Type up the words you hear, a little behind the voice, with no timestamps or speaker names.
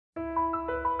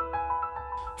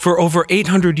For over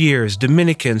 800 years,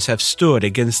 Dominicans have stood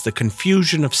against the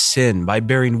confusion of sin by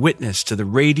bearing witness to the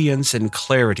radiance and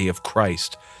clarity of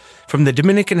Christ. From the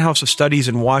Dominican House of Studies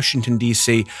in Washington,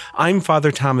 D.C., I'm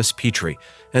Father Thomas Petrie,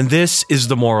 and this is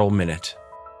the Moral Minute.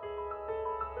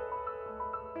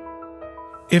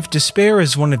 If despair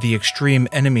is one of the extreme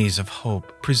enemies of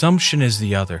hope, presumption is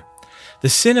the other. The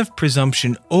sin of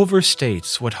presumption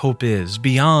overstates what hope is,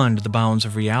 beyond the bounds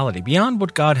of reality, beyond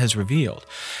what God has revealed.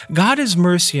 God is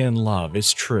mercy and love,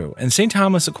 it's true, and St.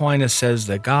 Thomas Aquinas says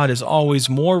that God is always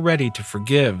more ready to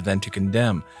forgive than to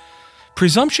condemn.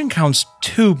 Presumption counts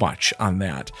too much on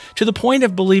that, to the point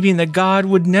of believing that God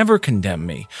would never condemn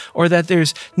me, or that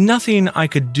there's nothing I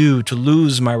could do to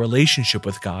lose my relationship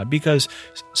with God, because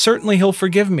certainly He'll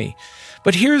forgive me.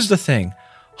 But here's the thing.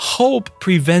 Hope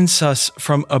prevents us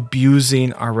from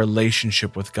abusing our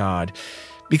relationship with God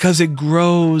because it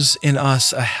grows in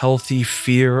us a healthy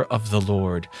fear of the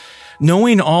Lord.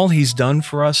 Knowing all He's done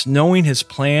for us, knowing His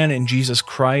plan in Jesus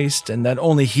Christ, and that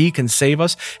only He can save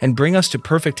us and bring us to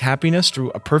perfect happiness through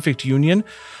a perfect union,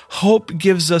 hope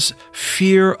gives us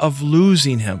fear of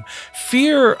losing Him.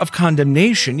 Fear of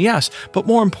condemnation, yes, but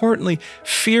more importantly,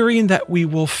 fearing that we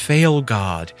will fail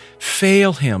God,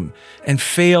 fail Him, and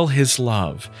fail His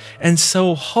love. And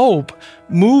so hope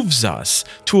moves us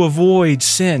to avoid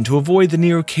sin, to avoid the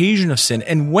near occasion of sin.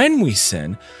 And when we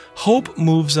sin, hope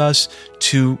moves us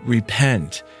to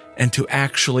repent and to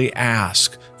actually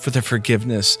ask for the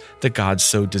forgiveness that God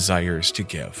so desires to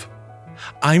give.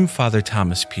 I'm Father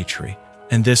Thomas Petrie,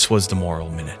 and this was the Moral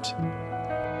Minute.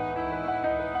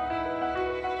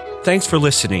 Thanks for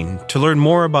listening. To learn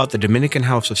more about the Dominican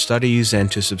House of Studies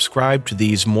and to subscribe to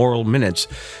these Moral Minutes,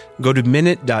 go to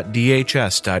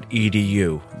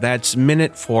minute.dhs.edu. That's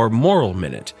minute for Moral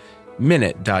Minute,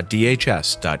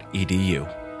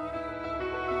 minute.dhs.edu.